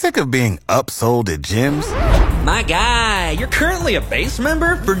Sick of being upsold at gyms? My guy, you're currently a base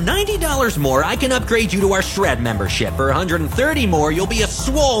member? For $90 more, I can upgrade you to our Shred membership. For $130 more, you'll be a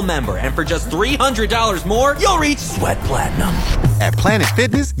Swole member. And for just $300 more, you'll reach Sweat Platinum. At Planet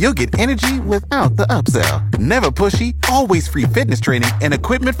Fitness, you'll get energy without the upsell. Never pushy, always free fitness training and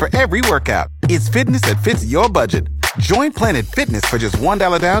equipment for every workout. It's fitness that fits your budget. Join Planet Fitness for just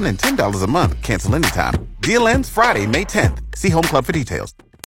 $1 down and $10 a month. Cancel anytime. Deal ends Friday, May 10th. See Home Club for details.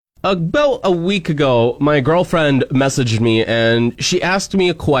 About a week ago, my girlfriend messaged me and she asked me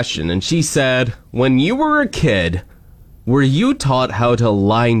a question. And she said, when you were a kid, were you taught how to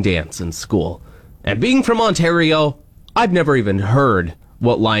line dance in school? And being from Ontario, I've never even heard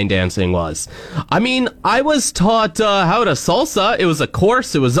what line dancing was. I mean, I was taught how to salsa. It was a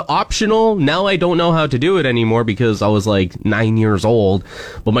course. It was optional. Now I don't know how to do it anymore because I was like 9 years old.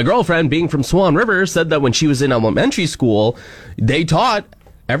 But my girlfriend, being from Swan River, said that when she was in elementary school, they taught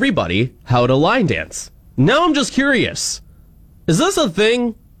everybody how to line dance. Now I'm just curious. Is this a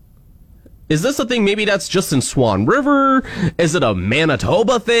thing? Is this a thing? Maybe that's just in Swan River? Is it a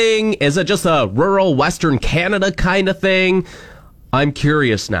Manitoba thing? Is it just a rural Western Canada kind of thing? I'm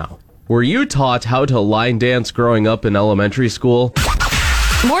curious now. Were you taught how to line dance growing up in elementary school?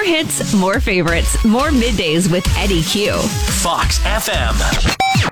 More hits, more favorites, more middays with Eddie Q. Fox FM.